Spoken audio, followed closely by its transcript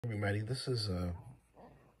Everybody, this is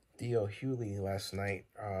D.L. Hughley last night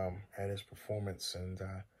at his performance, and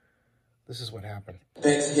this is what happened.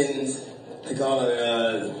 Mexicans, they call it,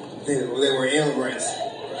 they were immigrants.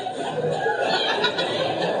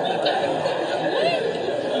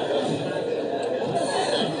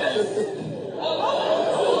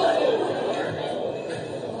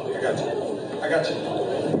 I got you.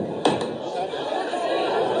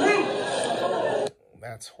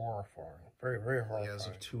 That's horrifying. Very, very horrifying. As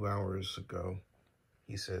of 2 hours ago,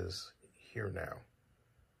 he says, "Here now."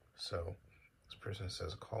 So this person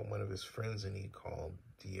says, call one of his friends, and he called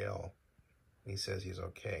DL. And he says he's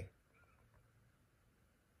okay.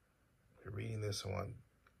 If you're reading this,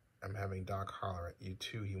 I'm having Doc holler at you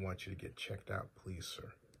too. He wants you to get checked out, please,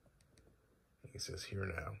 sir. And he says, "Here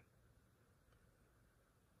now."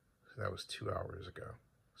 So that was 2 hours ago.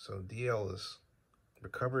 So DL is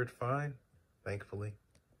recovered fine, thankfully.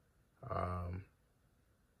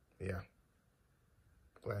 Yeah.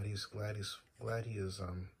 Glad he's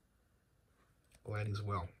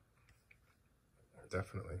well.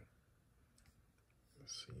 Definitely.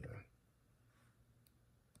 Let's see.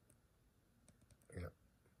 Yep.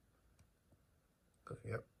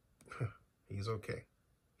 Yep. He's okay.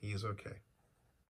 He is okay.